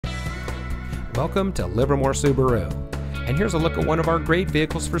Welcome to Livermore Subaru, and here's a look at one of our great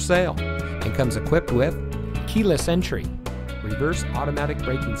vehicles for sale, and comes equipped with keyless entry, reverse automatic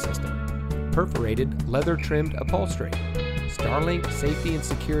braking system, perforated leather trimmed upholstery, Starlink safety and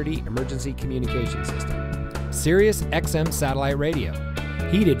security emergency communication system, Sirius XM satellite radio,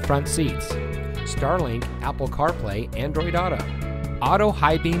 heated front seats, Starlink Apple CarPlay Android Auto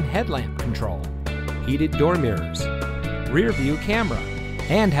high beam headlamp control, heated door mirrors, rear view camera,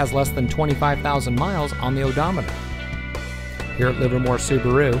 and has less than 25,000 miles on the odometer. Here at Livermore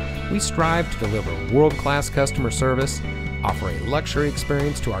Subaru, we strive to deliver world-class customer service, offer a luxury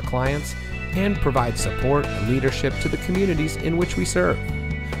experience to our clients, and provide support and leadership to the communities in which we serve.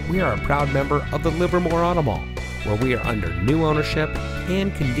 We are a proud member of the Livermore Auto Mall, where we are under new ownership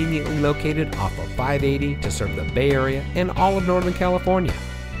and conveniently located off of 580 to serve the Bay Area and all of Northern California.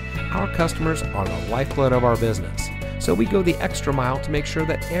 Our customers are the lifeblood of our business, so we go the extra mile to make sure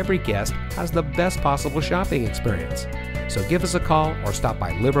that every guest has the best possible shopping experience. So give us a call or stop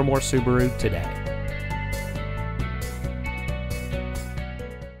by Livermore Subaru today.